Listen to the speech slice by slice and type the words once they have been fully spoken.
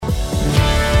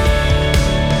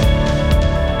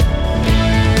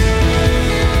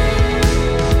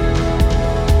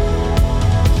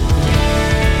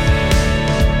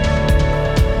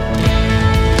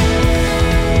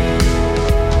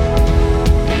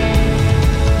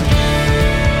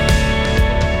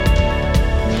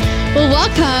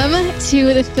Welcome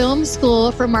to the Film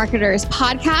School for Marketers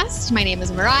podcast. My name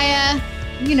is Mariah.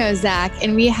 You know Zach,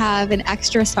 and we have an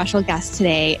extra special guest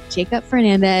today, Jacob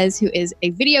Fernandez, who is a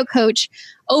video coach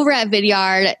over at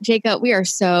Vidyard. Jacob, we are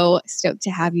so stoked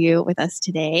to have you with us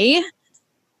today.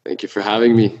 Thank you for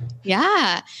having me.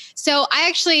 Yeah. So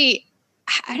I'm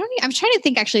trying to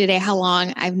think actually today how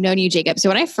long I've known you, Jacob. So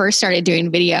when I first started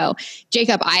doing video,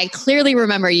 Jacob, I clearly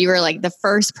remember you were like the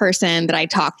first person that I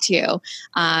talked to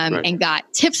and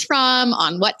got tips from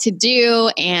on what to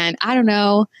do. And I don't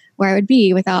know where I would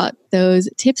be without those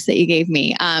tips that you gave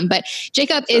me. But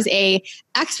Jacob is a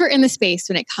expert in the space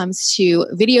when it comes to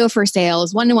video for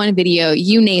sales, one-to-one video,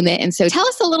 you name it. And so tell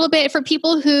us a little bit for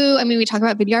people who, we talk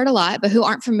about Vidyard a lot, but who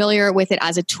aren't familiar with it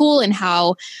as a tool and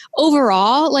how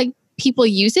overall, people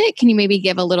use it. Can you maybe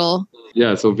give a little?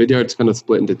 Yeah, so Vidyard's kind of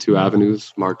split into two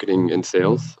avenues, marketing and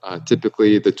sales.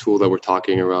 Typically, the tool that we're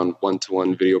talking around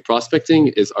one-to-one video prospecting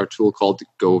is our tool called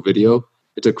Go Video.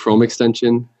 It's a Chrome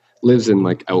extension, lives in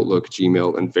Outlook,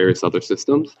 Gmail, and various other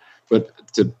systems. But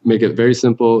to make it very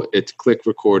simple, it's click,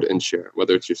 record, and share.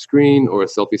 Whether it's your screen or a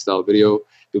selfie-style video,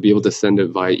 you'll be able to send it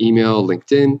via email,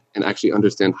 LinkedIn, and actually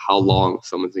understand how long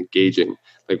someone's engaging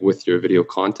with your video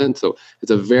content. So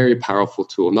it's a very powerful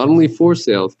tool, not only for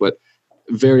sales, but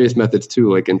various methods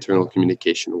too, like internal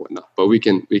communication and whatnot. But we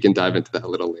can dive into that a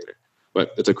little later.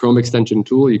 But it's a Chrome extension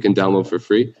tool you can download for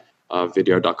free.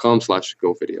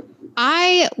 Vidyard.com/GoVideo.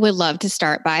 I would love to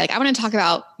start by, I want to talk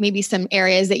about maybe some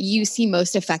areas that you see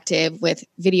most effective with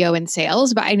video and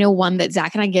sales, but I know one that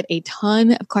Zach and I get a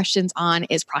ton of questions on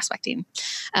is prospecting.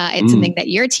 It's something that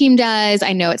your team does.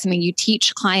 I know it's something you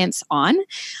teach clients on.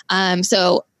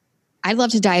 So I'd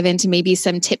love to dive into maybe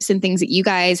some tips and things that you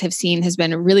guys have seen has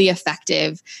been really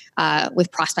effective with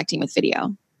prospecting with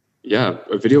video. Yeah,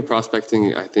 video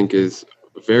prospecting, I think, is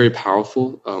very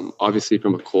powerful, obviously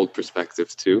from a cold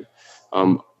perspective too.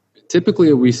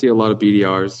 Typically, we see a lot of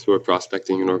BDRs who are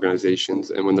prospecting in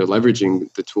organizations, and when they're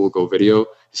leveraging the tool Go Video, you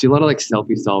see a lot of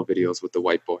selfie-style videos with the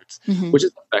whiteboards, which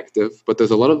is effective, but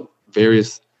there's a lot of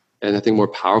various and I think more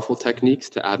powerful techniques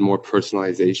to add more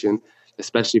personalization,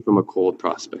 especially from a cold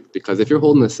prospect. Because if you're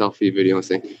holding a selfie video and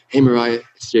saying, "Hey, Mariah,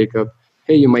 it's Jacob,"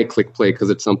 hey, you might click play because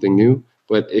it's something new.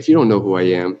 But if you don't know who I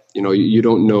am, you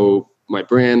don't know my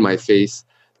brand, my face,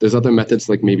 there's other methods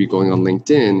like maybe going on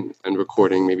LinkedIn and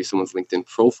recording maybe someone's LinkedIn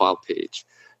profile page.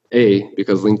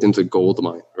 Because LinkedIn's a gold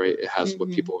mine, right? It has what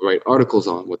people write articles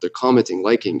on, what they're commenting,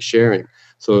 liking, sharing.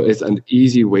 So it's an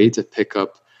easy way to pick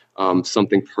up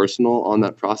something personal on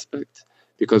that prospect.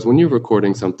 Because when you're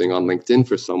recording something on LinkedIn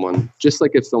for someone, just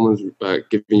like if someone's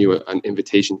giving you an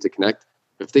invitation to connect,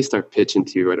 if they start pitching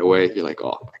to you right away, you're like,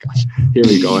 oh my gosh, here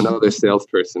we go, another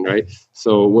salesperson, right?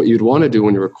 So what you'd want to do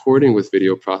when you're recording with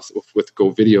with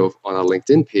Go Video on a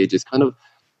LinkedIn page is kind of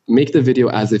make the video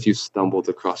as if you stumbled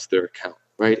across their account,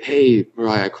 right? Hey,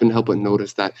 Mariah, I couldn't help but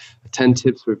notice that 10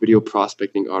 tips for video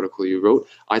prospecting article you wrote.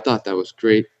 I thought that was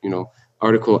great.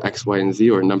 Article X, Y, and Z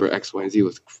or number X, Y, and Z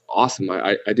was awesome.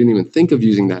 I didn't even think of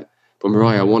using that. But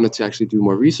Mariah, I wanted to actually do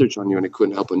more research on you, and I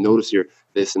couldn't help but notice your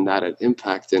this and that at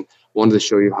Impact, and wanted to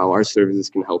show you how our services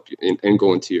can help you and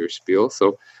go into your spiel.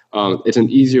 So it's an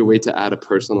easier way to add a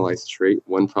personalized trait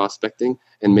when prospecting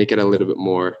and make it a little bit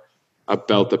more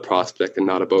about the prospect and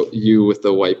not about you with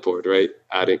the whiteboard, right?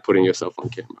 Putting yourself on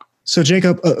camera. So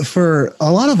Jacob, for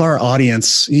a lot of our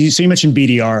audience, you mentioned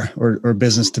BDR or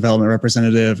business development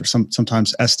representative or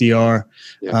sometimes SDR.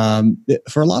 Yeah.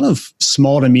 For a lot of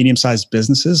small to medium-sized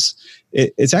businesses,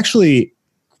 it's actually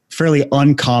fairly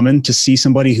uncommon to see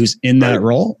somebody who's in that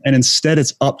role. And instead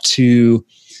it's up to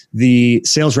the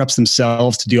sales reps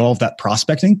themselves to do all of that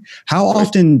prospecting. How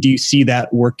often do you see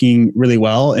that working really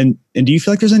well? And do you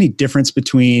feel like there's any difference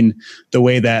between the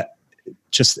way that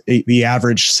just the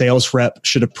average sales rep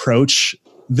should approach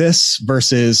this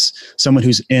versus someone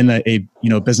who's in a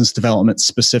business development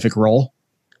specific role?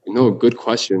 Good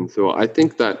question. So I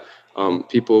think that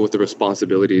people with the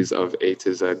responsibilities of A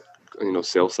to Z,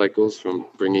 sales cycles, from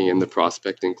bringing in the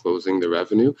prospect and closing the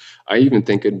revenue, I even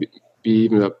think it'd be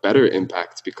even a better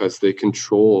impact because they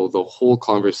control the whole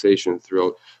conversation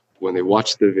throughout when they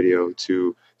watch the video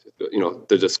to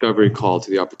the discovery call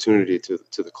to the opportunity to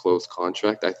the closed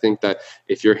contract. I think that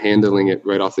if you're handling it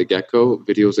right off the get-go,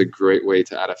 video is a great way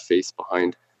to add a face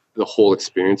behind the whole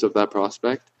experience of that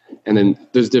prospect. And then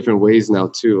there's different ways now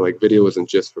too, like video isn't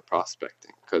just for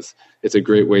prospecting because it's a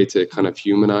great way to kind of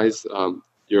humanize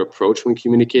your approach when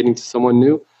communicating to someone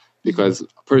new. Because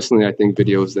personally, I think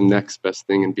video is the next best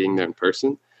thing in being there in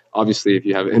person. Obviously, if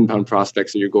you have inbound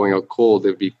prospects and you're going out cold, it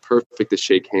would be perfect to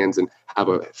shake hands and have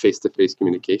a face-to-face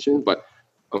communication. But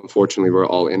unfortunately, we're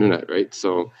all internet, right?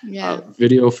 So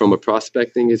video from a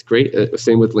prospecting is great.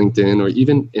 Same with LinkedIn or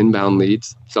even inbound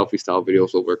leads. Selfie style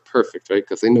videos will work perfect, right?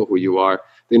 Because they know who you are.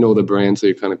 They know the brand. So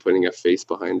you're kind of putting a face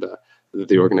behind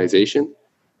the organization.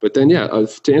 But then,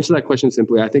 to answer that question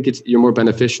simply, I think you're more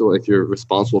beneficial if you're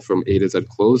responsible from A to Z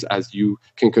close, as you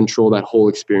can control that whole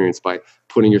experience by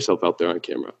putting yourself out there on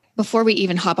camera. Before we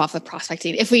even hop off the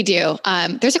prospecting, if we do,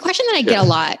 there's a question that I get a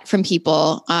lot from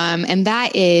people, and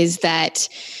that is that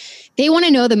they want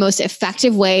to know the most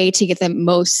effective way to get the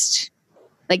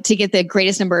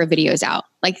greatest number of videos out.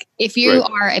 Like if you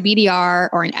are a BDR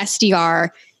or an SDR,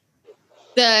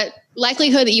 the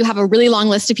likelihood that you have a really long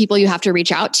list of people you have to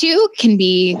reach out to can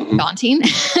be daunting.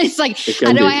 It's like,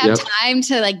 how do I have time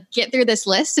to get through this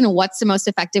list, and what's the most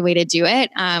effective way to do it?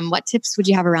 What tips would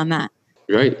you have around that?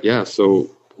 Right. Yeah. So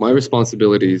my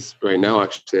responsibilities right now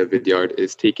actually at Vidyard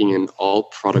is taking in all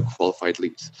product qualified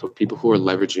leads. So people who are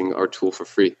leveraging our tool for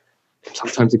free. And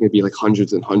sometimes it can be like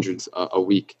hundreds and hundreds a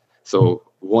week. So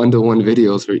 1-to-1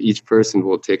 videos for each person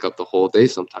will take up the whole day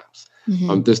sometimes.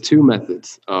 There's two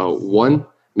methods. One,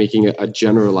 making a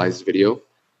generalized video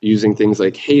using things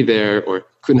like, hey there, or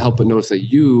couldn't help but notice that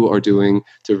you are doing,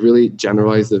 to really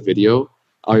generalize the video.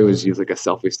 I always use like a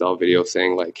selfie style video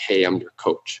saying like, hey, I'm your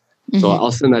coach. So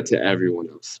I'll send that to everyone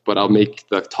else, but I'll make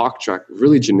the talk track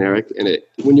really generic. And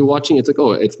when you're watching, it's like,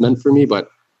 oh, it's meant for me,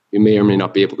 but you may or may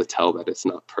not be able to tell that it's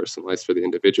not personalized for the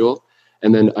individual.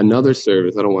 And then another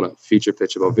service, I don't want to feature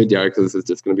pitch about Vidyard because this is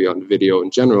just going to be on video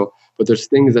in general, but there's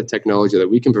things that technology that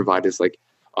we can provide is like,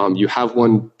 you have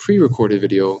one pre-recorded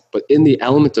video, but in the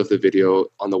element of the video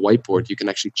on the whiteboard, you can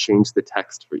actually change the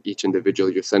text for each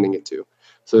individual you're sending it to.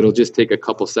 So it'll just take a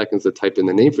couple seconds to type in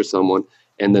the name for someone,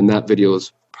 and then that video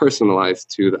is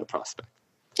personalized to that prospect.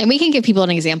 And we can give people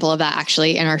an example of that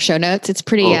actually in our show notes. It's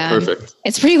pretty, perfect.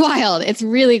 It's pretty wild. It's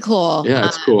really cool. Yeah,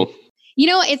 it's cool.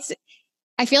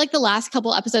 I feel like the last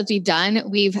couple episodes we've done,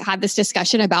 we've had this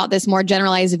discussion about this more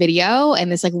generalized video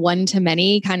and this like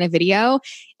one-to-many kind of video.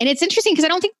 And it's interesting because I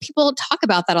don't think people talk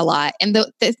about that a lot. And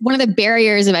one of the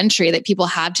barriers of entry that people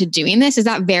have to doing this is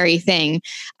that very thing.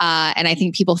 And I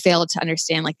think people fail to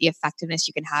understand like the effectiveness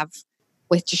you can have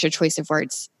with just your choice of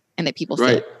words, and that people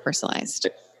feel personalized.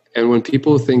 And when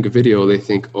people think video, they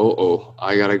think,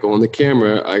 I got to go on the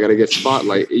camera. I got to get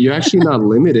spotlight. You're actually not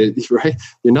limited, right?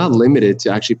 You're not limited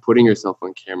to actually putting yourself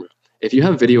on camera. If you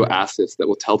have video assets that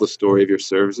will tell the story of your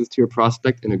services to your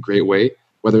prospect in a great way,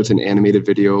 whether it's an animated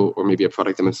video or maybe a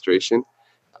product demonstration,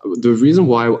 the reason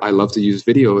why I love to use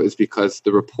video is because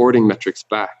the reporting metrics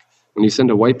back. When you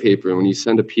send a white paper, when you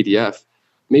send a PDF,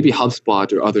 maybe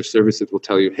HubSpot or other services will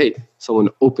tell you, hey, someone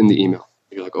opened the email.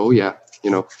 You're like, oh yeah,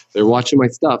 they're watching my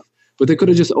stuff, but they could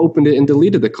have just opened it and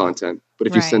deleted the content. But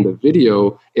if you send a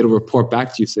video, it'll report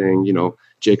back to you saying,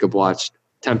 Jacob watched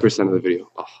 10% of the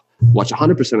video, watch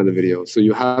 100% of the video. So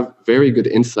you have very good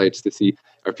insights to see,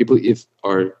 are people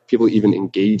even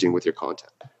engaging with your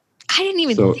content? I didn't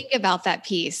even think about that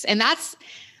piece. And that's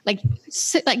like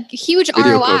huge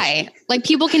video ROI. Coach. Like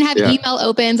people can have email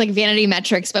opens, like vanity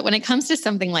metrics, but when it comes to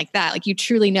something like that, like you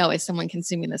truly know is someone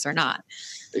consuming this or not.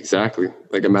 Exactly.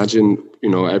 Like imagine,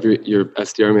 your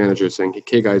SDR manager saying,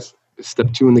 okay, guys,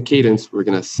 step 2 in the cadence, we're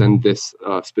going to send this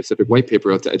specific white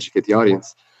paper out to educate the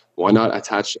audience. Why not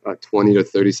attach a 20 to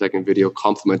 30 second video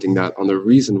complimenting that on the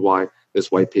reason why this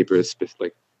white paper is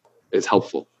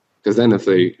helpful? Because then if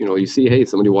they, you see, hey,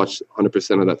 somebody watched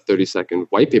 100% of that 30-second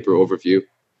white paper overview,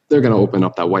 they're going to open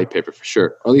up that white paper for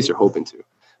sure, or at least you're hoping to.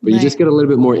 But you just get a little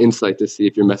bit more insight to see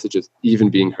if your message is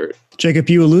even being heard. Jacob,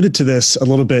 you alluded to this a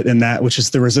little bit in that, which is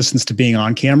the resistance to being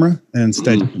on camera and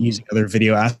instead using other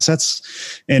video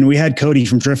assets. And we had Cody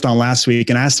from Drift on last week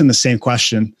and asked him the same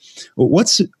question.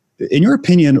 In your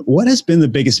opinion, what has been the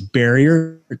biggest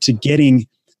barrier to getting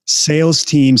sales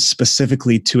teams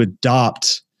specifically to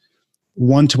adopt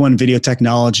one-to-one video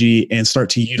technology and start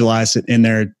to utilize it in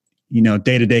their,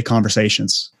 day-to-day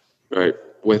conversations? Right.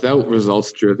 Without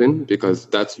results driven, because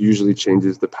that's usually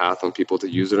changes the path on people to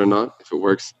use it or not. If it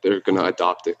works, they're going to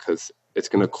adopt it because it's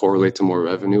going to correlate to more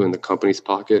revenue in the company's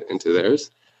pocket and to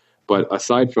theirs. But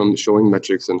aside from showing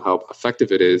metrics and how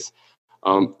effective it is,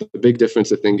 the big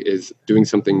difference, I think, is doing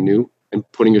something new and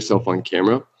putting yourself on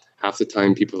camera. Half the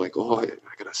time people are like,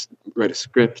 I got to write a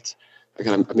script. I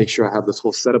got to make sure I have this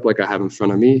whole setup like I have in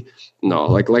front of me. No,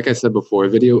 like I said before,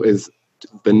 video is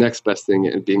the next best thing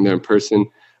in being there in person.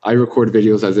 I record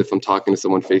videos as if I'm talking to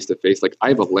someone face to face. Like I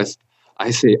have a lisp. I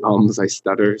say I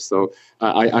stutter. So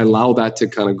I allow that to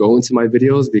kind of go into my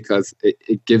videos because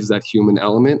it gives that human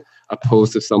element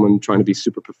opposed to someone trying to be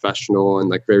super professional and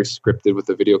like very scripted with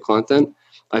the video content.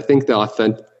 I think the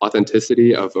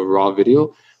authenticity of a raw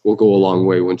video will go a long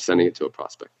way when sending it to a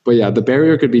prospect. But yeah, the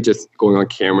barrier could be just going on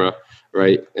camera,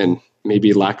 right? And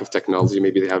maybe lack of technology.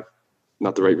 Maybe they have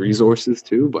not the right resources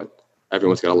too, but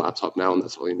everyone's got a laptop now and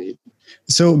that's all you need.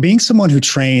 So being someone who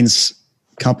trains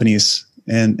companies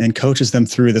and coaches them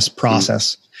through this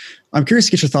process, I'm curious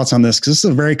to get your thoughts on this, because this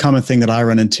is a very common thing that I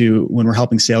run into when we're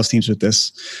helping sales teams with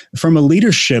this. From a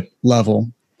leadership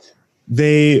level,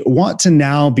 they want to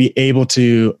now be able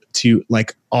to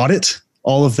like audit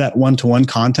all of that one-to-one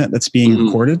content that's being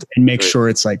recorded and make sure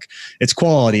it's like it's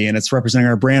quality and it's representing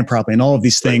our brand properly and all of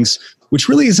these things, which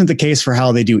really isn't the case for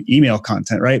how they do email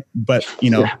content, right? But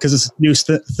because it's a new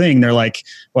thing, they're like,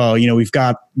 well, we've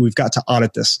got to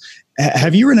audit this.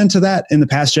 Have you run into that in the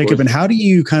past, Jacob? And how do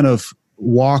you kind of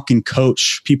walk and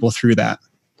coach people through that?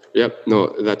 Yep,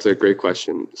 no, that's a great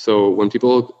question. So when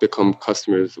people become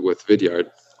customers with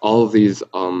Vidyard, all of these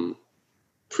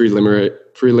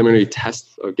preliminary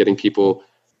tests of getting people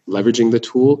leveraging the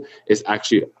tool is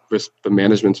actually the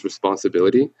management's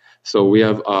responsibility. So we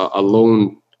have a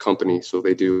loan company, so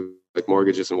they do like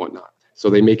mortgages and whatnot.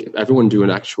 So they make everyone do an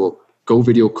actual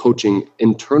GoVideo coaching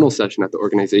internal session at the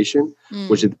organization,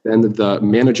 which then the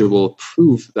manager will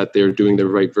prove that they're doing the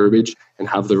right verbiage and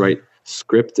have the right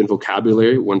script and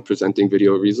vocabulary when presenting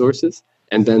video resources.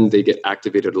 And then they get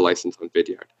activated a license on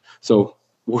Vidyard. So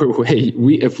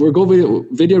if we're GoVideo,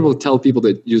 Vidyard will tell people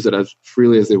to use it as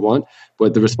freely as they want,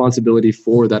 but the responsibility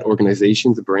for that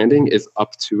organization's branding is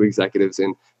up to executives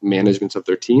and management of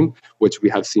their team, which we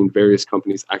have seen various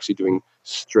companies actually doing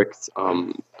strict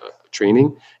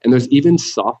training. And there's even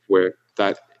software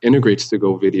that integrates to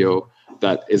GoVideo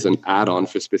that is an add-on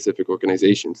for specific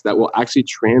organizations that will actually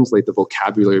translate the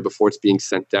vocabulary before it's being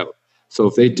sent out. So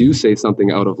if they do say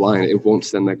something out of line, it won't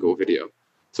send that GoVideo.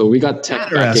 So we got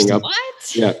tech backing up.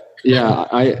 What? Yeah.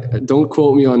 I don't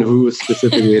quote me on who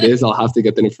specifically it is. I'll have to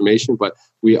get that information, but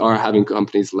we are having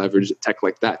companies leverage tech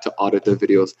like that to audit the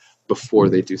videos before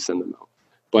they do send them out.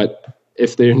 But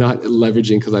if they're not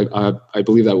leveraging, because I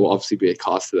believe that will obviously be a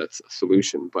cost to that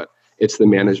solution, but it's the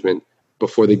management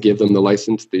before they give them the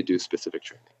license, they do specific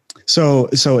training. So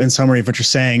in summary of what you're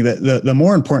saying, that the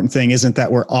more important thing isn't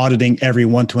that we're auditing every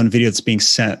one-to-one video that's being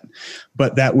sent,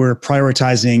 but that we're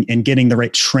prioritizing and getting the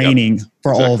right training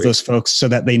for all of those folks so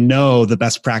that they know the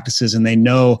best practices and they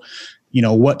know,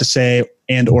 what to say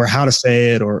and or how to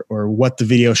say it or what the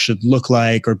video should look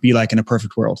like or be like in a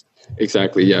perfect world.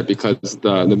 Exactly. Yeah. Because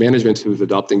the management who's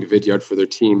adopting Vidyard for their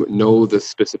team know the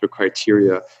specific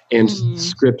criteria and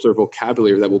scripts or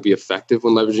vocabulary that will be effective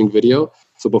when leveraging video.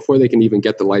 So before they can even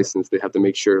get the license, they have to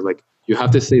make sure you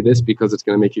have to say this because it's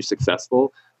going to make you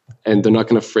successful. And they're not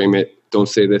going to frame it. Don't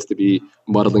say this to be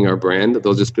muddling our brand.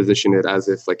 They'll just position it as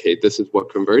if hey, this is what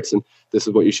converts and this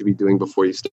is what you should be doing before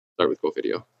you start with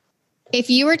GoVideo. If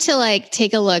you were to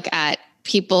take a look at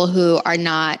people who are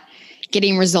not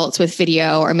getting results with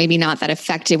video or maybe not that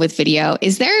effective with video,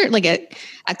 is there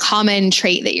a common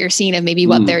trait that you're seeing of maybe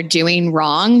what they're doing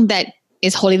wrong that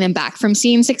is holding them back from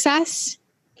seeing success?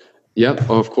 Yep,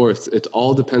 of course. It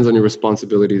all depends on your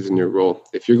responsibilities and your role.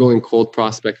 If you're going cold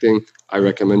prospecting, I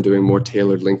recommend doing more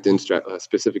tailored LinkedIn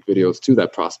specific videos to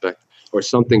that prospect or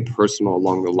something personal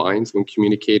along the lines when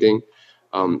communicating.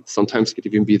 Sometimes it could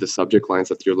even be the subject lines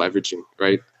that you're leveraging,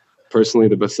 right? Personally,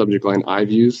 the best subject line I've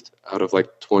used out of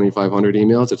 2,500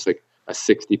 emails, it's a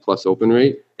 60+ open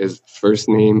rate, is first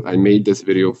name, I made this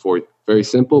video for you. Very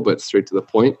simple, but straight to the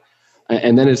point.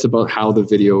 And then it's about how the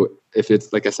video, if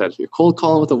it's, like I said, if you're cold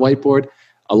calling with a whiteboard,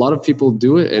 a lot of people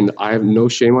do it, and I have no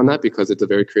shame on that because it's a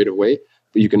very creative way,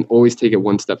 but you can always take it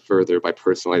one step further by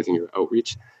personalizing your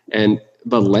outreach. And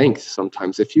the length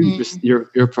sometimes, if you just, you're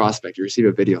a prospect, you receive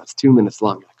a video, it's 2 minutes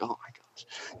long, you're like, oh my gosh,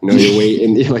 you're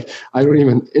waiting, you're like, I don't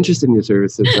even interested in your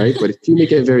services, right? But if you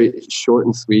make it very short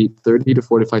and sweet, 30 to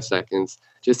 45 seconds,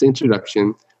 just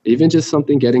introduction, even just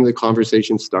something getting the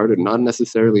conversation started, not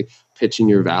necessarily pitching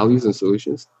your values and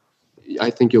solutions, I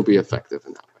think you'll be effective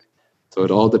in that way. So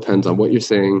it all depends on what you're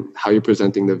saying, how you're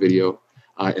presenting the video,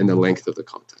 and the length of the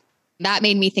content. That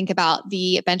made me think about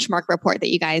the benchmark report that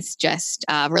you guys just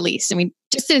released. I mean,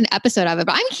 just did an episode of it,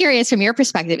 but I'm curious from your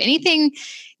perspective, anything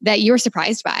that you were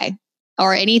surprised by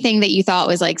or anything that you thought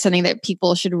was something that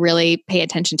people should really pay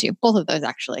attention to? Both of those,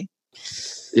 actually.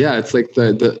 Yeah, it's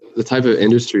the type of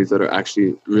industries that are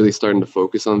actually really starting to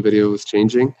focus on video is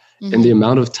changing. And the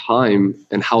amount of time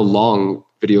and how long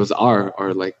videos are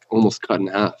almost cut in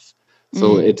half.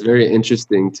 So it's very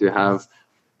interesting to have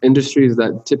industries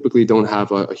that typically don't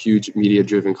have a huge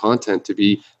media-driven content to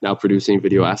be now producing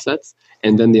video assets.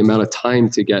 And then the amount of time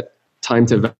to get time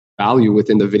to value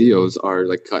within the videos are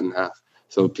cut in half.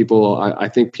 So I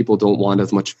think people don't want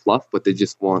as much fluff, but they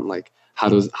just want like, how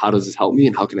does this help me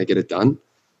and how can I get it done?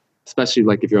 Especially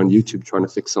like if you're on YouTube trying to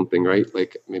fix something, right?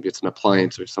 Like maybe it's an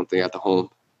appliance or something at the home.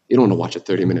 You don't want to watch a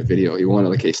 30-minute video. You want to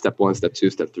like, hey, step 1, step 2,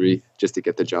 step 3, just to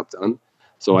get the job done.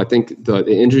 So I think the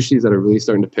industries that are really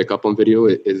starting to pick up on video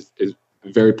is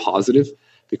very positive,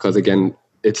 because again,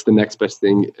 it's the next best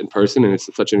thing in person, and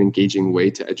it's such an engaging way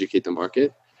to educate the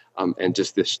market, and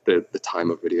just the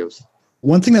time of videos.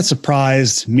 One thing that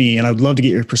surprised me, and I'd love to get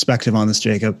your perspective on this,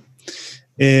 Jacob,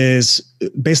 is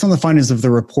based on the findings of the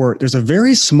report, there's a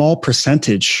very small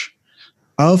percentage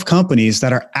of companies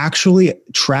that are actually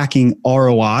tracking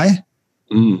ROI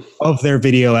of their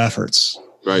video efforts.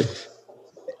 Right.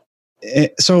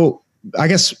 So I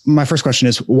guess my first question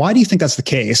is, why do you think that's the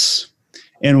case?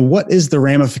 And what is the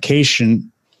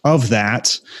ramification of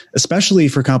that, especially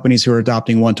for companies who are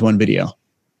adopting one-to-one video?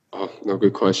 Oh, no,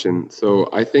 good question. So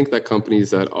I think that companies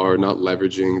that are not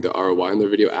leveraging the ROI on their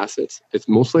video assets, it's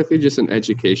most likely just an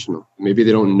educational. Maybe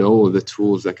they don't know the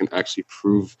tools that can actually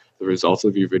prove the results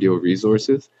of your video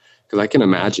resources. Because I can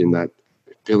imagine that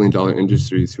billion-dollar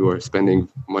industries who are spending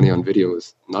money on video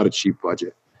is not a cheap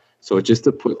budget. So just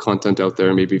to put content out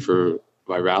there, maybe for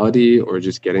virality or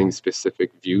just getting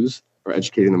specific views or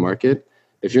educating the market,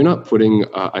 if you're not putting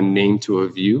a name to a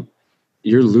view,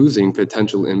 you're losing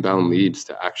potential inbound leads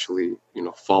to actually,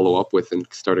 follow up with and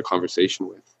start a conversation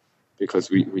with, because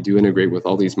we do integrate with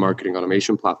all these marketing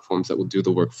automation platforms that will do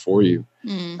the work for you.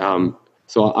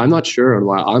 So I'm not sure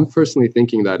why. I'm personally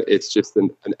thinking that it's just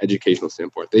an educational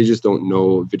standpoint. They just don't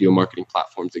know video marketing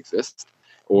platforms exist,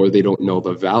 or they don't know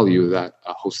the value that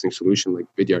a hosting solution like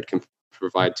Vidyard can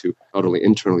provide to not only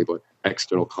internally, but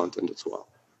external content as well.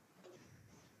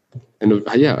 And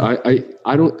I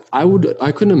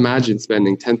couldn't imagine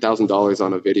spending $10,000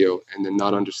 on a video and then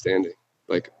not understanding,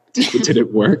 like, did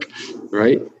it work,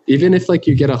 right? Even if like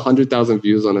you get 100,000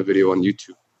 views on a video on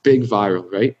YouTube, big viral,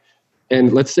 right?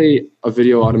 And let's say a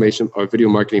video automation or video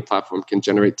marketing platform can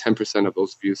generate 10% of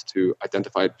those views to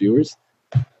identified viewers.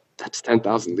 That's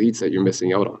 10,000 leads that you're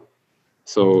missing out on.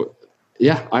 So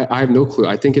yeah, I have no clue.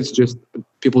 I think it's just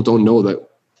people don't know that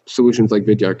solutions like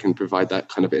Vidyard can provide that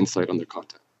kind of insight on their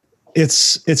content.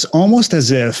 It's almost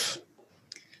as if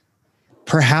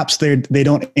perhaps they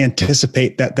don't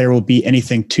anticipate that there will be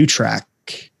anything to track,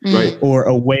 right, or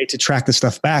a way to track the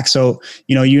stuff back. So,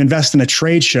 you invest in a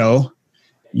trade show,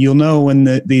 you'll know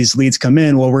when these leads come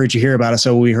in. Well, where did you hear about us?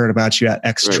 So we heard about you at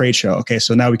X trade show. Okay,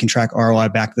 so now we can track ROI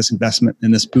back to this investment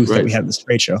in this booth that we had at this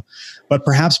trade show. But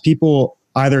perhaps people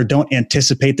either don't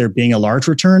anticipate there being a large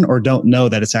return or don't know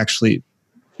that it's actually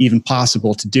even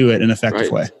possible to do it in an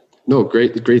effective way. No,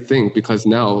 great thing, because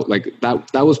now like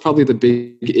that was probably the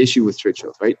big issue with trade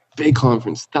shows, right? Big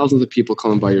conference, thousands of people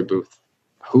coming by your booth.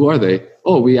 Who are they?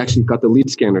 Oh, we actually got the lead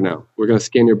scanner now. We're going to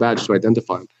scan your badge to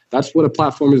identify them. That's what a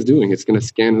platform is doing. It's going to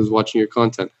scan who's watching your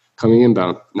content coming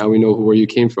inbound. Now we know where you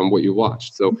came from, what you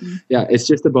watched. So yeah, it's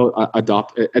just about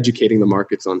educating the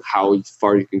markets on how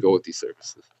far you can go with these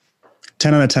services.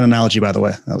 10 out of 10 analogy, by the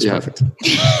way. That was perfect.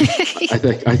 I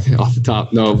think off the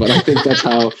top, no, but I think that's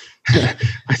how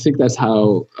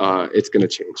it's going to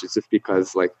change. It's just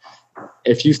because like,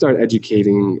 if you start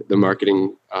educating the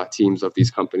marketing teams of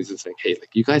these companies and saying, hey, like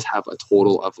you guys have a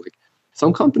total of like,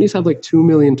 some companies have like 2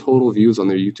 million total views on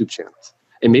their YouTube channels.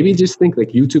 And maybe just think like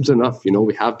YouTube's enough.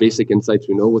 We have basic insights.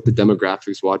 We know what the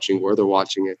demographics watching, where they're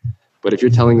watching it. But if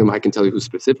you're telling them, I can tell you who's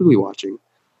specifically watching,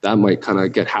 that might kind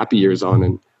of get happy ears on,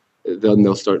 and then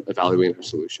they'll start evaluating their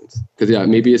solutions. Because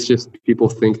maybe it's just people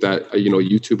think that,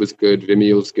 YouTube is good,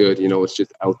 Vimeo is good, it's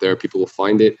just out there, people will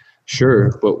find it.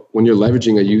 Sure, but when you're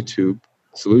leveraging a YouTube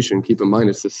solution, keep in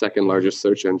mind it's the second largest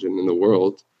search engine in the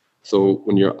world. So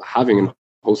when you're having and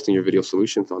hosting your video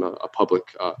solutions on a public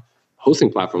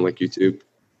hosting platform like YouTube,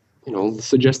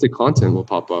 suggested content will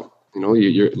pop up.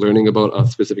 You're learning about a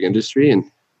specific industry,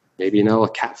 and maybe now a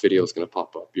cat video is going to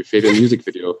pop up, your favorite music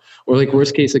video, or like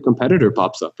worst case, a competitor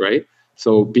pops up, right?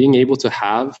 So being able to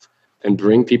have and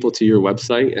bring people to your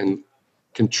website and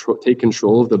take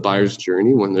control of the buyer's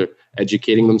journey when they're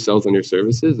educating themselves on your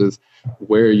services is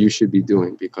where you should be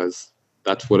doing, because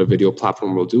that's what a video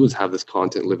platform will do, is have this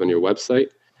content live on your website,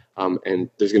 and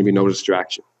there's going to be no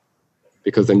distraction,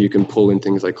 because then you can pull in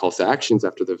things like calls to actions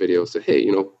after the video. Say, hey,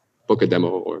 book a demo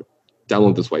or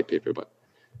download this white paper. But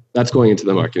that's going into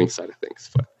the marketing side of things.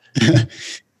 But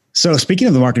so speaking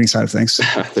of the marketing side of things,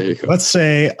 there you go. Let's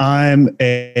say I'm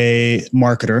a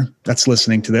marketer that's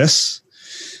listening to this,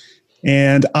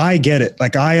 and I get it.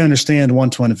 Like, I understand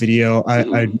one-to-one video.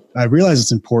 I realize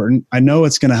it's important. I know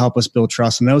it's going to help us build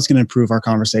trust. I know it's going to improve our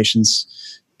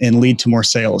conversations and lead to more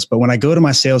sales. But when I go to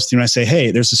my sales team and I say,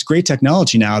 hey, there's this great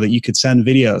technology now that you could send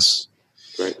videos,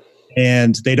 right,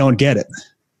 and they don't get it,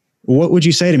 what would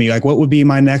you say to me? Like, what would be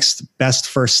my next best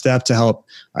first step to help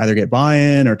either get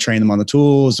buy-in or train them on the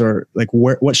tools, or like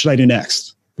what should I do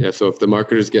next? Yeah. So if the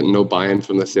marketer's getting no buy-in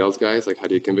from the sales guys, like how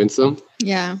do you convince them?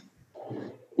 Yeah.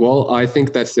 Well, I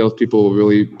think that salespeople will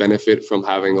really benefit from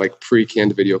having like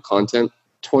pre-canned video content.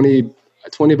 $20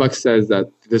 says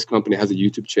that this company has a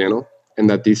YouTube channel and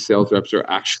that these sales reps are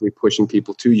actually pushing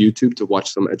people to YouTube to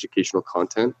watch some educational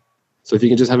content. So if you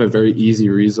can just have a very easy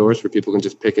resource where people can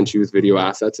just pick and choose video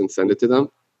assets and send it to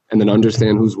them, and then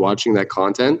understand who's watching that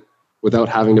content without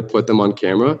having to put them on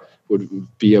camera, would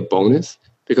be a bonus,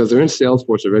 because they're in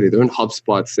Salesforce already. They're in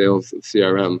HubSpot sales and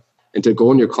CRM. And to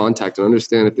go in your contact and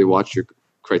understand if they watch your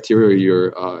criteria,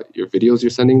 your videos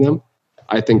you're sending them,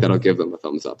 I think that'll give them a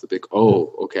thumbs up. To think,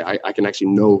 oh, okay, I can actually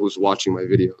know who's watching my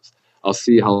videos. I'll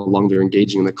see how long they're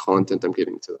engaging in the content I'm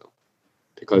giving to them.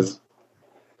 Because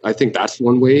I think that's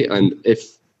one way. And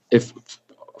if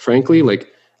frankly, like,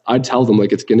 I'd tell them,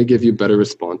 like, it's going to give you better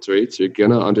response rates. You're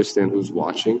going to understand who's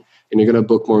watching, and you're going to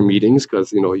book more meetings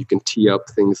because, you can tee up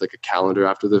things like a calendar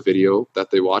after the video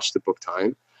that they watch to book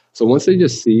time. So once they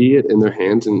just see it in their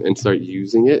hands and start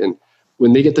using it, and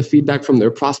when they get the feedback from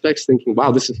their prospects thinking,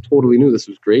 wow, this is totally new, this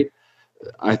was great,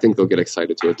 I think they'll get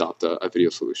excited to adopt a video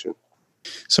solution.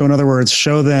 So in other words,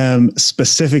 show them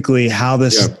specifically how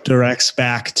this directs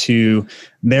back to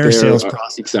their sales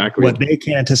process, exactly what they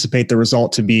can anticipate the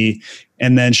result to be,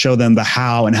 and then show them the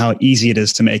how and how easy it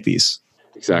is to make these.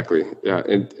 Exactly. Yeah.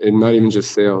 And not even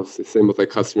just sales, the same with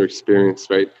like customer experience,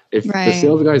 right? If the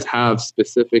sales guys have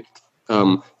specific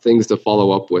things to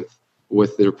follow up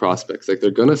with their prospects, like they're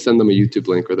going to send them a YouTube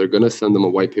link or they're going to send them a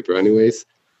white paper anyways,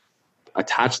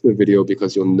 attach the video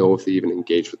because you'll know if they even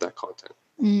engage with that content.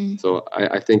 So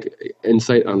I think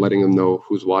insight on letting them know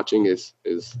who's watching is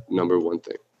number one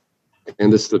thing.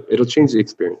 And it'll change the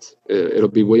experience. It'll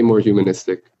be way more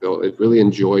humanistic. They'll really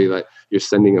enjoy that you're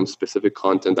sending them specific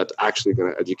content that's actually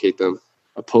going to educate them,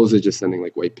 opposed to just sending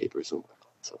like white papers and whatnot.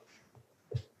 So,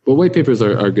 but white papers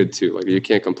are good too. Like, you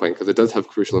can't complain because it does have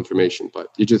crucial information, but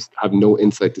you just have no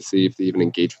insight to see if they even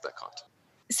engage with that content.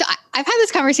 So I've had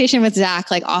this conversation with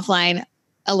Zach, like offline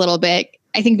a little bit.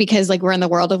 I think because like we're in the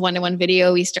world of one-to-one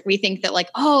video, we think that like,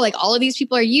 oh, like all of these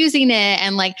people are using it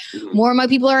and like more and more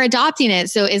people are adopting it.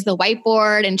 So is the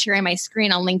whiteboard and sharing my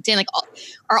screen on LinkedIn, like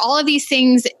are all of these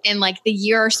things in like the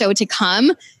year or so to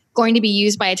come going to be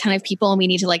used by a ton of people, and we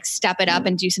need to like step it up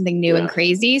and do something new and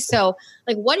crazy? So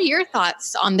like, what are your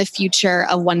thoughts on the future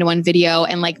of one-to-one video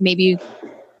and like maybe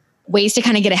ways to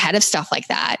kind of get ahead of stuff like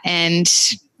that? And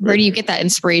where do you get that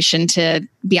inspiration to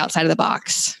be outside of the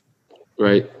box?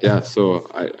 Right. Yeah.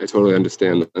 So I totally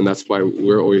understand. And that's why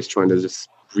we're always trying to just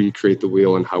recreate the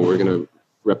wheel and how we're going to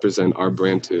represent our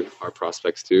brand to our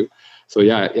prospects too. So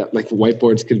yeah, like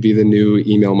whiteboards could be the new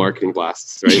email marketing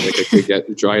blasts, right? Like it could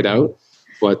get dried out,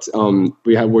 but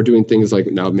we're doing things like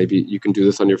now maybe you can do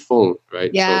this on your phone, right?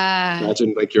 Yeah. So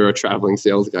imagine like you're a traveling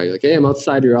sales guy. You're like, hey, I'm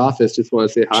outside your office. Just want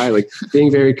to say hi. Like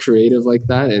being very creative like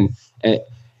that. And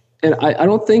I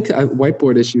don't think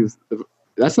whiteboard issues,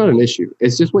 that's not an issue.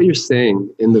 It's just what you're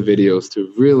saying in the videos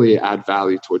to really add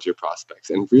value towards your prospects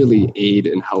and really aid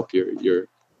and help your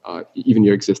even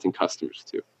your existing customers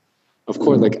too. Of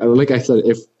course, like I said,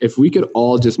 if we could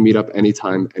all just meet up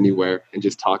anytime, anywhere, and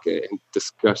just talk and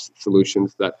discuss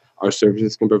solutions that our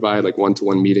services can provide, like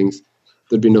one-to-one meetings,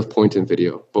 there'd be no point in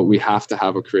video. But we have to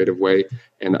have a creative way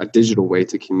and a digital way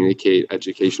to communicate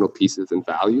educational pieces and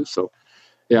value. So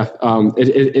yeah,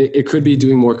 it could be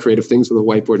doing more creative things with a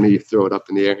whiteboard, maybe throw it up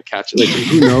in the air and catch it. Like,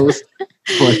 who knows?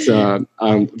 But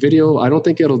video, I don't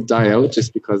think it'll die out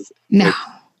just because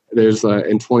there's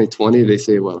in 2020 they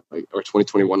say or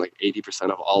 2021, like 80%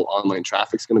 of all online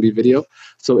traffic is going to be video.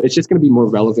 So it's just going to be more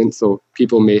relevant. So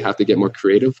people may have to get more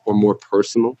creative or more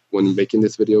personal when making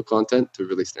this video content to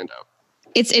really stand out.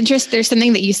 It's interesting. There's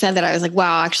something that you said that I was like,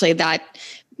 wow, actually that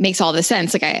makes all the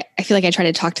sense. Like I feel like I try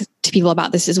to talk to people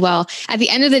about this as well. At the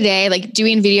end of the day, like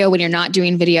doing video when you're not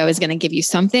doing video is going to give you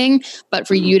something, but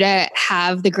for you to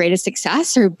have the greatest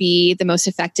success or be the most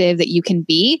effective that you can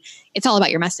be, it's all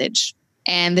about your message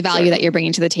and the value that you're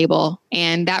bringing to the table.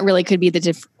 And that really could be the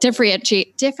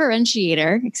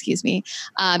differentiator, excuse me,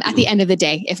 at the end of the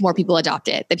day, if more people adopt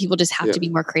it, that people just have to be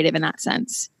more creative in that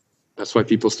sense. That's why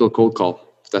people still cold call.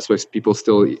 That's why people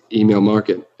still email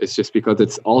market. It's just because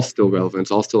it's all still relevant.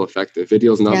 It's all still effective.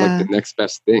 Video is not like the next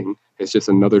best thing. It's just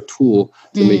another tool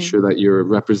to make sure that you're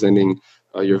representing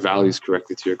your values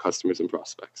correctly to your customers and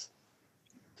prospects.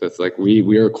 So it's like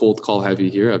we are cold call heavy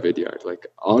here at Vidyard. Like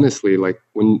honestly, like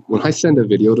when I send a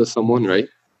video to someone, right,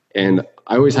 And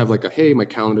I always have like hey, my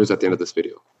calendar's at the end of this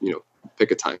video,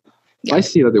 pick a time. If I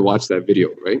see that they watch that video,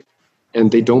 right,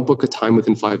 and they don't book a time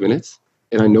within 5 minutes,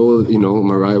 and I know,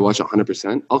 Mariah watched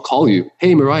 100%, I'll call you.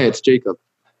 Hey, Mariah, it's Jacob.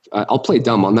 I'll play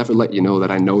dumb. I'll never let you know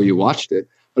that I know you watched it.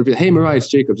 But I'll be like, hey, Mariah, it's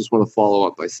Jacob. Just want to follow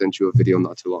up. I sent you a video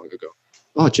not too long ago.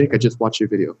 Oh, Jake, I just watched your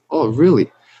video. Oh, really?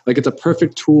 Like, it's a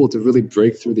perfect tool to really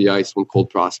break through the ice when cold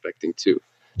prospecting too.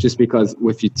 Just because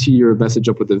if you tee your message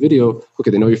up with the video,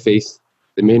 okay, they know your face.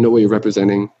 They may know what you're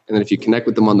representing. And then if you connect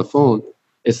with them on the phone,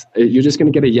 you're just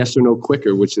going to get a yes or no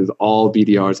quicker, which is all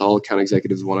BDRs, all account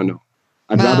executives want to know.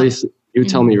 I'd rather you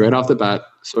tell me right off the bat,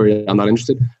 sorry, I'm not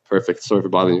interested. Perfect. Sorry for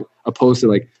bothering you. Opposed to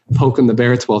like poking the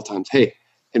bear 12 times. Hey,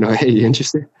 hey, you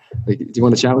interested? Like, do you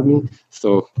want to chat with me?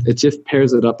 So it just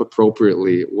pairs it up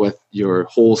appropriately with your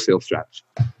whole sales strategy.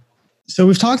 So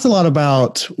we've talked a lot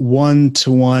about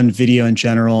one-to-one video in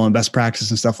general and best practice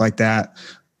and stuff like that.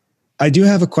 I do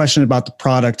have a question about the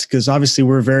product, because obviously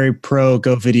we're very pro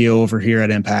Go Video over here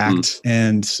at Impact,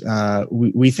 and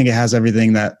we think it has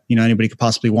everything that anybody could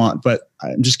possibly want. But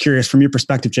I'm just curious, from your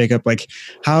perspective, Jacob, like,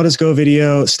 how does Go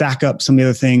Video stack up some of the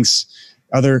other things,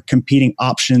 other competing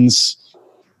options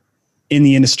in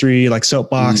the industry, like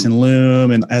Soapbox and Loom,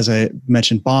 and as I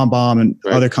mentioned, BombBomb and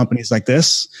other companies like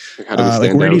this?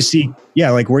 Like, where do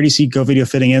you see Go Video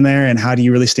fitting in there, and how do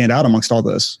you really stand out amongst all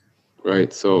those?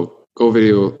 Right. So Go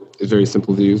Video is very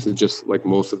simple to use. It's just like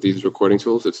most of these recording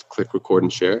tools. It's click, record,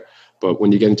 and share. But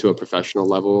when you get into a professional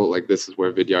level, like, this is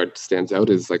where Vidyard stands out,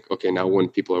 is like, okay, now when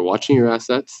people are watching your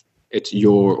assets, it's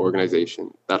your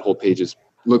organization. That whole page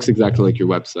looks exactly like your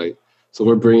website. So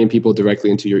we're bringing people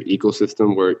directly into your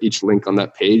ecosystem, where each link on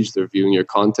that page, they're viewing your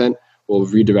content, will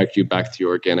redirect you back to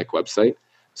your organic website.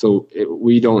 So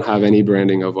we don't have any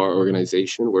branding of our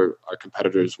organization where our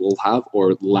competitors will have,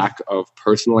 or lack of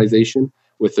personalization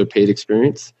with their paid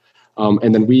experience.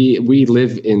 And then we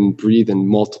live and breathe in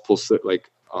multiple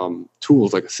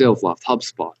tools like a SalesLoft,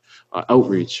 HubSpot,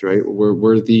 Outreach, right?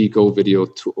 We're the Go Video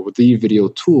tool, the video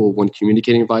tool when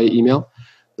communicating via email.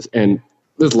 And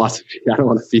there's lots of, I don't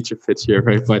want to feature pitch here,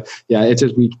 right? But yeah, it's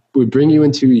just, we bring you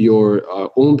into your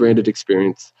own branded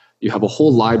experience. You have a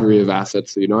whole library of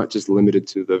assets, so you're not just limited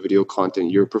to the video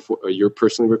content you're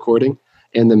personally recording.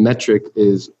 And the metric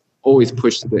is always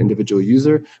pushed to the individual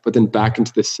user, but then back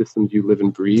into the systems you live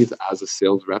and breathe as a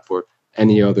sales rep or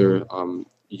any other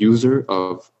user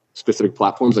of specific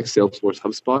platforms like Salesforce,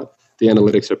 HubSpot. The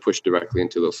analytics are pushed directly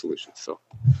into those solutions. So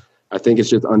I think it's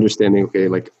just understanding, okay,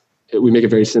 like, we make it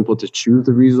very simple to choose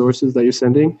the resources that you're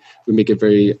sending. We make it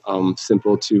very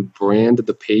simple to brand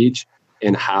the page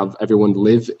and have everyone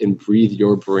live and breathe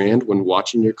your brand when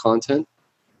watching your content.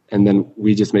 And then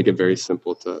we just make it very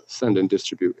simple to send and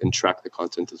distribute and track the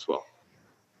content as well.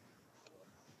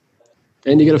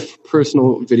 And you get a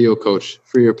personal video coach,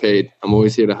 free or paid. I'm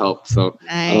always here to help. So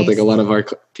nice. I don't think a lot of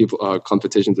our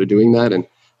competitions are doing that. And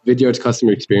Vidyard's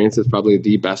customer experience is probably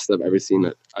the best I've ever seen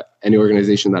at any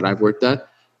organization that I've worked at.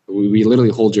 We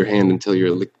literally hold your hand until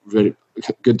you're ready,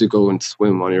 good to go and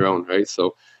swim on your own, right?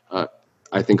 So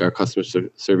I think our customer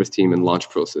service team and launch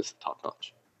process is top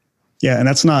notch. Yeah, and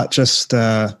that's not just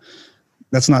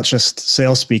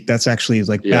sales speak. That's actually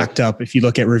backed up. If you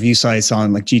look at review sites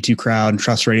on like G2 Crowd and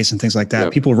Trust Radius and things like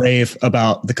that, people rave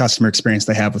about the customer experience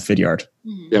they have with Vidyard.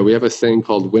 Yeah, we have a saying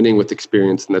called "winning with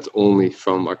experience," and that's only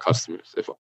from our customers. If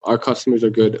our customers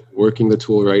are good, working the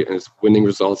tool right, and it's winning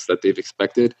results that they've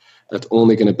expected, that's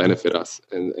only going to benefit us.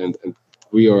 And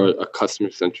we are a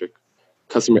customer-centric.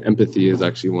 Customer empathy is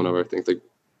actually one of our things. Like,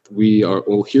 we are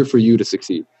all here for you to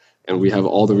succeed. And we have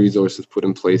all the resources put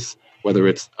in place, whether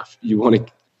it's you want to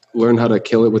learn how to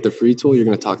kill it with the free tool, you're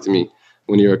going to talk to me.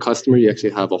 When you're a customer, you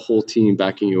actually have a whole team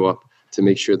backing you up to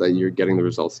make sure that you're getting the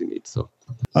results you need. So,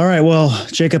 all right. Well,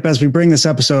 Jacob, as we bring this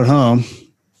episode home,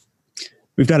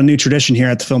 we've got a new tradition here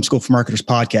at the Film School for Marketers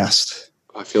podcast.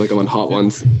 I feel like I'm on Hot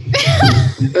Ones.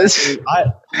 Actually,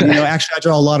 I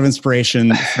draw a lot of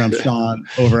inspiration from Sean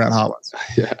over at Hot Ones.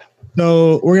 Yeah.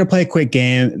 So we're going to play a quick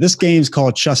game. This game's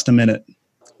called Just a Minute.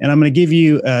 And I'm going to give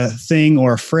you a thing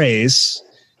or a phrase,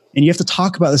 and you have to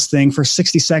talk about this thing for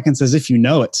 60 seconds as if you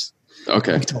know it.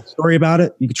 Okay. You can tell a story about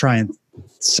it. You can try and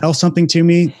sell something to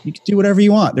me. You can do whatever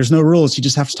you want. There's no rules. You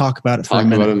just have to talk about it for a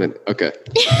minute. Okay.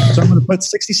 So I'm going to put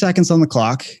 60 seconds on the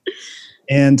clock.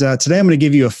 And today I'm going to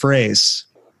give you a phrase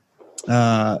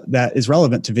that is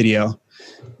relevant to video.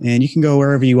 And you can go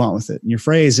wherever you want with it. And your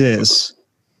phrase is,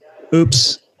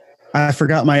 oops, I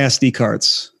forgot my SD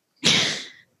cards.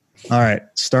 All right,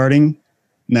 starting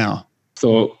now.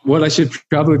 So what I should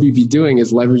probably be doing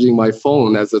is leveraging my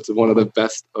phone, as it's one of the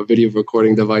best video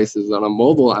recording devices on a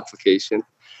mobile application.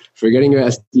 Forgetting your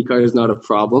SD card is not a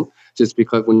problem. just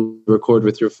because when you record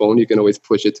with your phone, you can always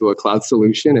push it to a cloud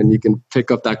solution and you can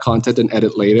pick up that content and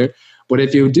edit later. But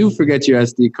if you do forget your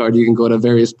SD card, you can go to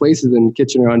various places in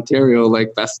Kitchener, Ontario,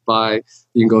 like Best Buy.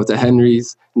 You can go to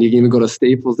Henry's, and you can even go to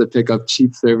Staples to pick up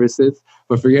cheap services.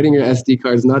 But forgetting your SD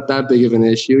card is not that big of an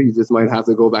issue. You just might have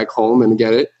to go back home and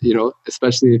get it,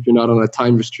 especially if you're not on a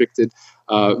time-restricted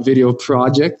video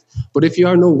project. But if you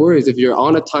are, no worries. If you're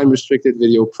on a time-restricted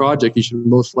video project, you should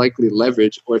most likely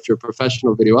leverage, or if you're a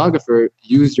professional videographer,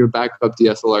 use your backup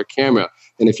DSLR camera.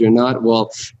 And if you're not,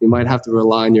 well, you might have to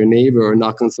rely on your neighbor or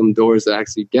knock on some doors to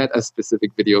actually get a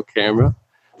specific video camera.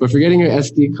 But forgetting your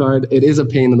SD card, it is a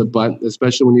pain in the butt,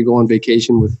 especially when you go on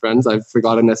vacation with friends. I've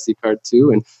forgot an SD card too,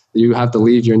 and you have to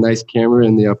leave your nice camera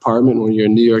in the apartment when you're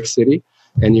in New York City.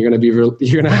 And you're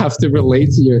gonna have to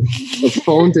relate to your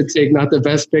phone to take not the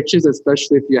best pictures,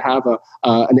 especially if you have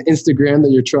an Instagram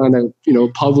that you're trying to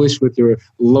publish with your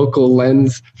local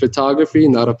lens photography.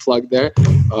 Not a plug there.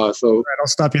 So all right, I'll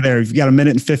stop you there. You've got 1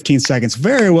 minute and 15 seconds.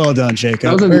 Very well done, Jacob.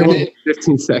 That was a minute and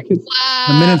 15 seconds. Wow.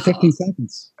 1 minute and 15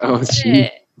 seconds. Oh, gee.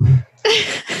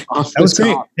 That was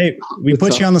great. Hey, we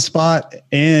put you on the spot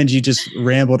and you just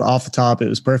rambled off the top. It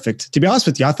was perfect. To be honest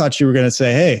with you, I thought you were going to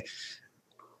say, hey,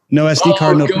 no SD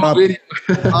card, no problem.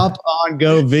 Hop on,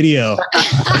 go video.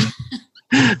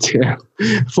 Yeah.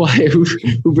 Why? Who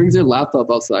brings their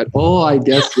laptop outside? Oh, I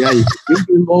guess, yeah. You can use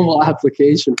your mobile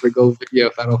application for Go Video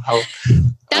if that'll help.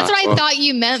 That's what I thought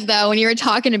you meant, though, when you were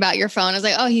talking about your phone. I was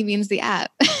like, oh, he means the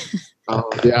app. Oh,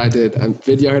 yeah, I did. I'm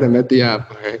Vidyard. I meant the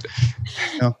app. All right.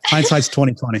 No, hindsight's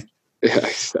 20/20. Yeah,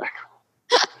 exactly.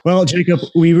 Well, Jacob,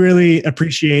 we really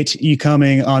appreciate you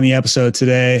coming on the episode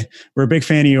today. We're a big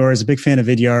fan of yours, a big fan of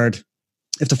Vidyard.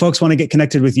 If the folks want to get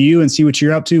connected with you and see what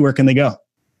you're up to, where can they go?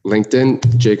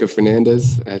 LinkedIn, Jacob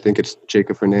Fernandez. I think it's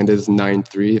Jacob Fernandez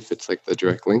 93 if it's like the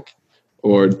direct link,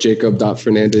 or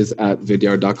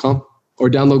jacob.fernandez@vidyard.com, or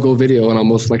download Go Video and I'll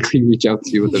most likely reach out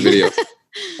to you with the video.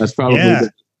 That's probably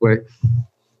the way.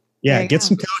 Yeah, get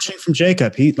some coaching from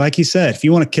Jacob. Like he said, if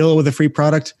you want to kill it with a free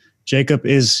product, Jacob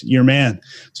is your man.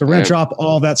 So we're going to drop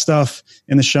all that stuff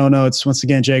in the show notes. Once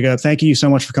again, Jacob, thank you so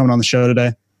much for coming on the show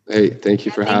today. Hey, thank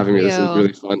you for having me. This is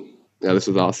really fun. Yeah, this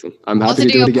is awesome. I'm happy to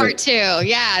do it again. Part 2.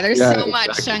 Yeah, there's so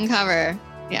much to uncover.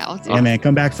 Yeah, man,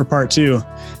 come back for part 2.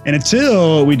 And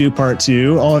until we do part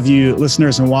 2, all of you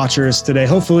listeners and watchers today,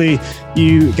 hopefully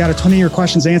you got a ton of your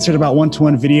questions answered about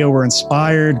one-to-one video. We're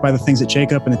inspired by the things that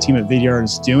Jacob and the team at Vidyard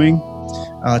is doing.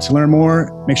 To learn more,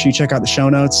 make sure you check out the show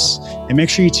notes and make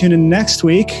sure you tune in next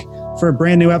week for a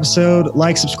brand new episode.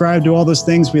 Like, subscribe, do all those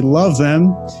things. We love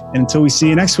them. And until we see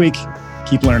you next week,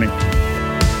 keep learning.